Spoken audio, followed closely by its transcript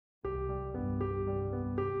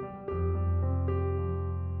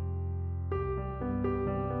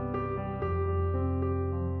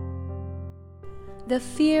The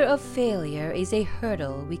fear of failure is a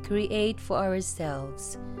hurdle we create for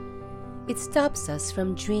ourselves. It stops us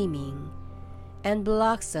from dreaming and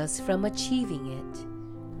blocks us from achieving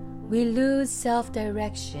it. We lose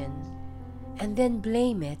self-direction and then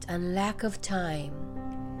blame it on lack of time.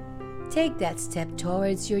 Take that step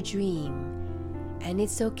towards your dream, and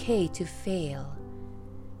it's okay to fail.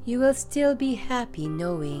 You will still be happy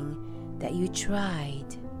knowing that you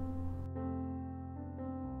tried.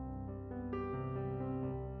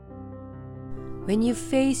 When you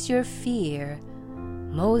face your fear,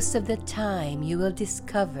 most of the time you will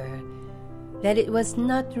discover that it was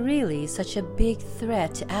not really such a big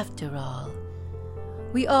threat after all.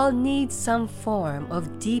 We all need some form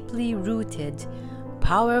of deeply rooted,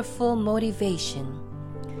 powerful motivation.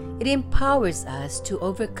 It empowers us to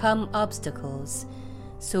overcome obstacles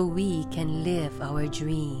so we can live our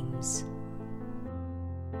dreams.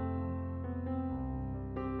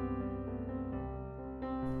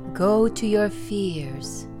 Go to your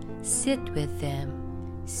fears, sit with them,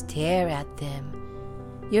 stare at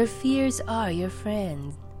them. Your fears are your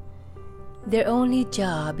friends. Their only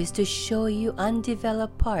job is to show you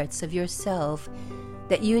undeveloped parts of yourself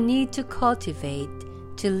that you need to cultivate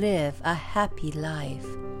to live a happy life.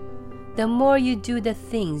 The more you do the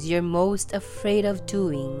things you're most afraid of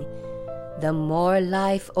doing, the more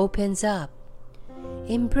life opens up.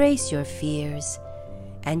 Embrace your fears,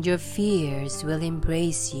 and your fears will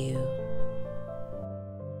embrace you.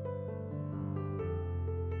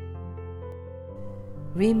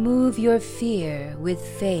 Remove your fear with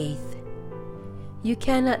faith. You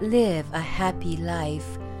cannot live a happy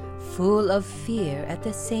life full of fear at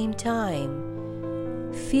the same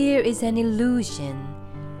time. Fear is an illusion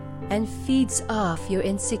and feeds off your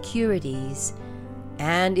insecurities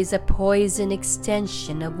and is a poison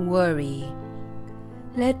extension of worry.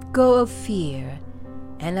 Let go of fear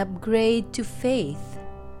and upgrade to faith.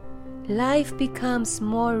 Life becomes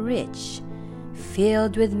more rich,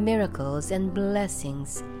 filled with miracles and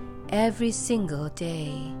blessings every single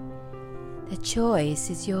day. The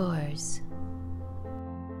choice is yours.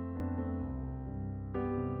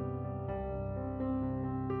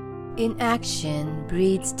 Inaction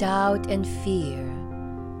breeds doubt and fear.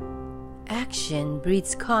 Action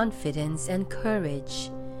breeds confidence and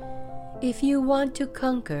courage. If you want to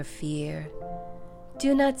conquer fear,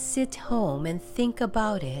 do not sit home and think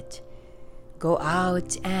about it. Go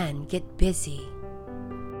out and get busy.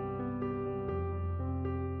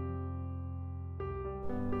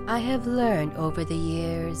 I have learned over the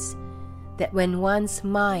years that when one's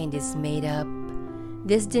mind is made up,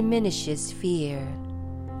 this diminishes fear.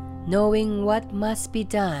 Knowing what must be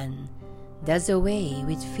done does away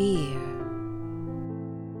with fear.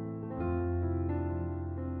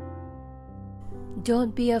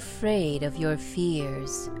 Don't be afraid of your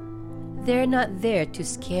fears. They're not there to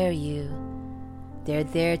scare you. They're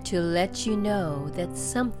there to let you know that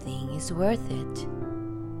something is worth it.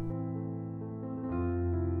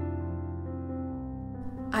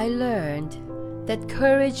 I learned that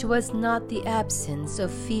courage was not the absence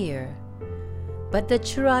of fear, but the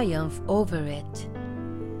triumph over it.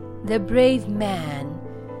 The brave man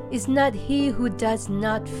is not he who does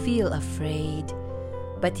not feel afraid,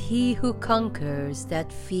 but he who conquers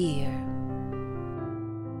that fear.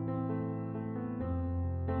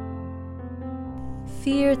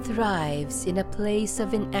 Fear thrives in a place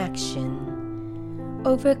of inaction.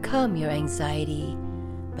 Overcome your anxiety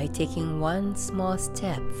by taking one small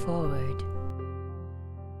step forward.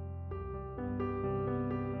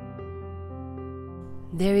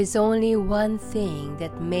 There is only one thing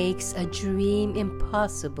that makes a dream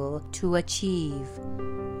impossible to achieve: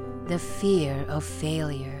 the fear of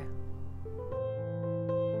failure.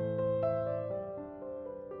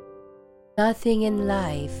 Nothing in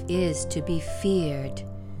life is to be feared.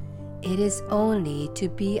 It is only to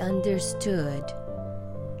be understood.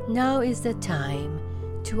 Now is the time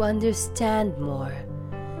to understand more,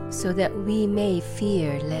 so that we may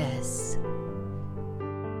fear less.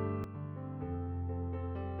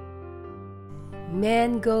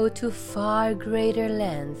 Men go to far greater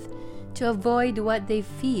length to avoid what they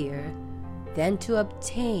fear than to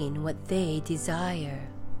obtain what they desire.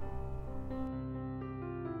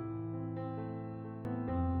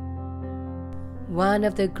 One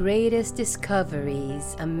of the greatest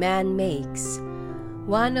discoveries a man makes,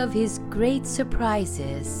 one of his great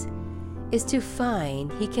surprises, is to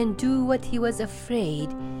find he can do what he was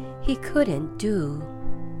afraid he couldn't do.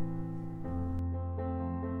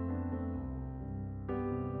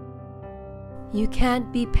 You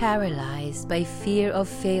can't be paralyzed by fear of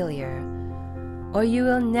failure, or you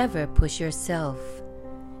will never push yourself.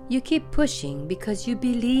 You keep pushing because you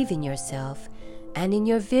believe in yourself and in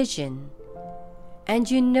your vision, and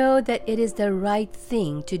you know that it is the right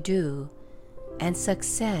thing to do, and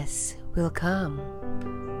success will come.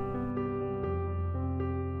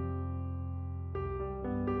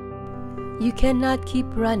 You cannot keep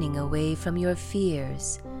running away from your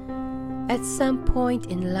fears. At some point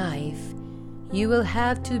in life, you will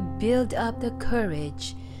have to build up the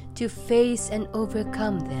courage to face and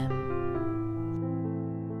overcome them.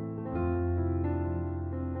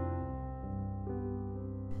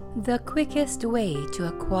 The quickest way to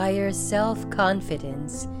acquire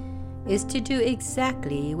self-confidence is to do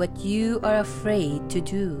exactly what you are afraid to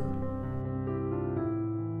do.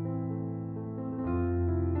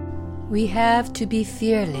 We have to be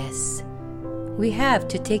fearless. We have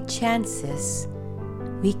to take chances.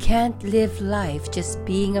 We can't live life just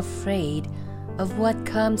being afraid of what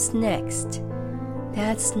comes next.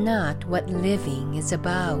 That's not what living is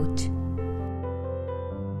about.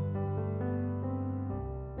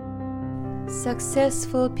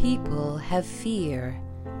 Successful people have fear.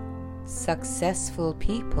 Successful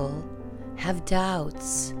people have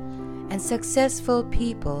doubts. And successful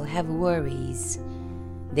people have worries.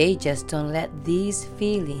 They just don't let these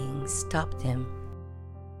feelings stop them.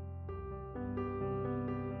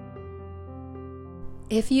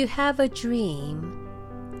 If you have a dream,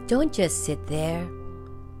 don't just sit there.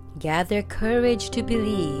 Gather courage to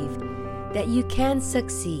believe that you can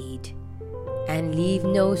succeed, and leave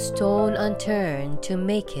no stone unturned to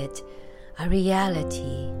make it a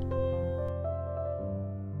reality.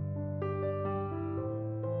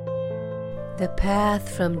 The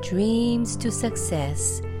path from dreams to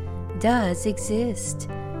success does exist.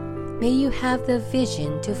 May you have the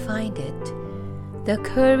vision to find it, the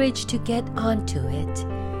courage to get onto it,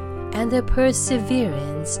 and the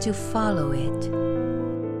perseverance to follow it.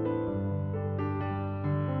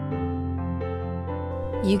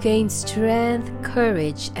 You gain strength,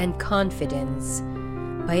 courage, and confidence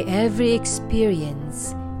by every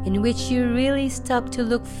experience in which you really stop to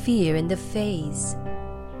look fear in the face.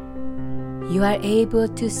 You are able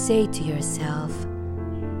to say to yourself,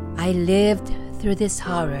 I lived through this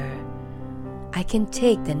horror. I can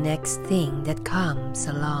take the next thing that comes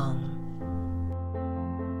along.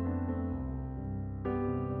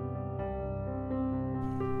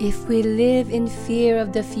 If we live in fear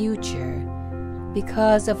of the future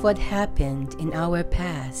because of what happened in our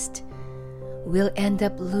past, we'll end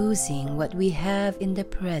up losing what we have in the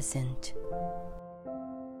present.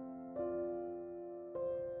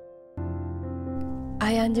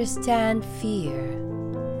 I understand fear,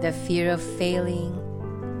 the fear of failing,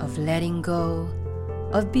 of letting go,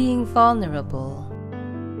 of being vulnerable.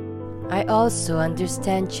 I also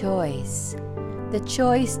understand choice, the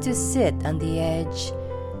choice to sit on the edge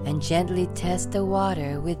and gently test the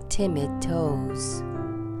water with timid toes,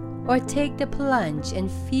 or take the plunge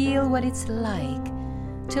and feel what it's like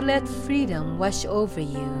to let freedom wash over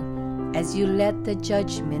you as you let the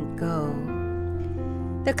judgment go.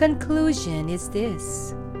 The conclusion is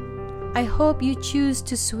this: I hope you choose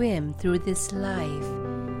to swim through this life,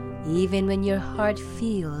 even when your heart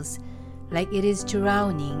feels like it is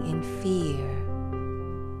drowning in fear.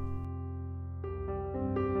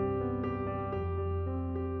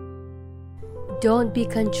 Don't be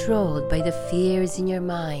controlled by the fears in your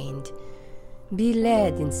mind. Be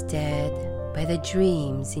led instead by the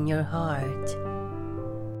dreams in your heart.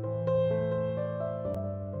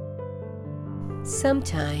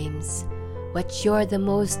 Sometimes, what you're the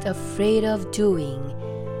most afraid of doing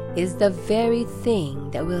is the very thing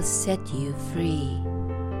that will set you free.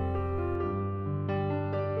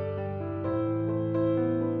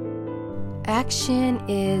 Action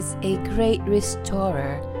is a great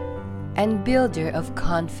restorer and builder of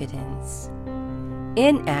confidence.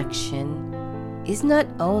 Inaction is not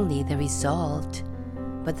only the result,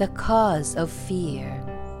 but the cause of fear.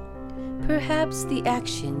 Perhaps the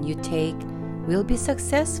action you take will be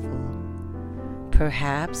successful.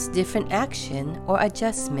 Perhaps different action or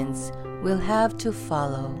adjustments will have to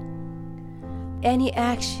follow. Any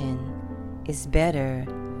action is better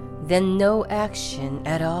than no action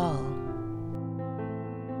at all.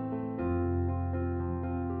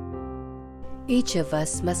 Each of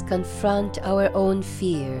us must confront our own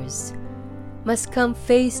fears, must come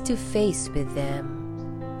face to face with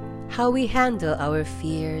them. How we handle our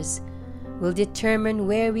fears will determine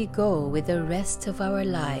where we go with the rest of our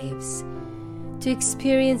lives, to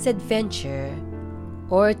experience adventure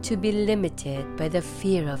or to be limited by the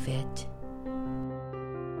fear of it.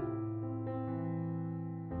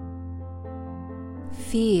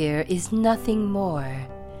 Fear is nothing more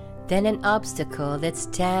than an obstacle that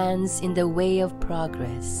stands in the way of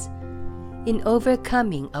progress. In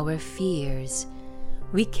overcoming our fears,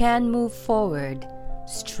 we can move forward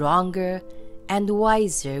stronger and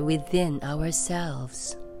wiser within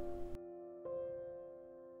ourselves.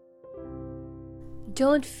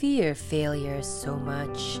 Don't fear failure so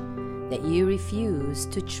much that you refuse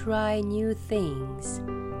to try new things.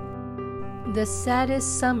 The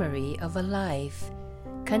saddest summary of a life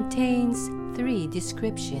contains 3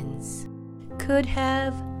 descriptions: could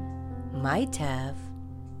have, might have,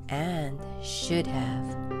 and should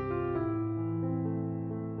have.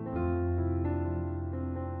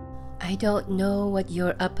 I don't know what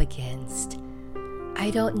you're up against.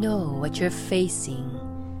 I don't know what you're facing.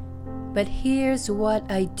 But here's what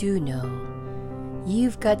I do know.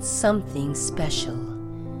 You've got something special.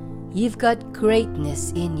 You've got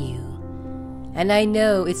greatness in you. And I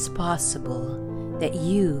know it's possible that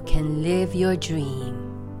you can live your dream.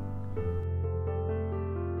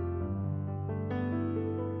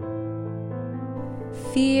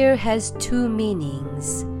 Fear has 2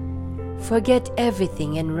 meanings. Forget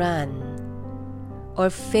everything and run, or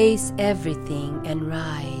face everything and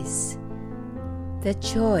rise. The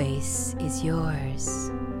choice is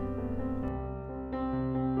yours.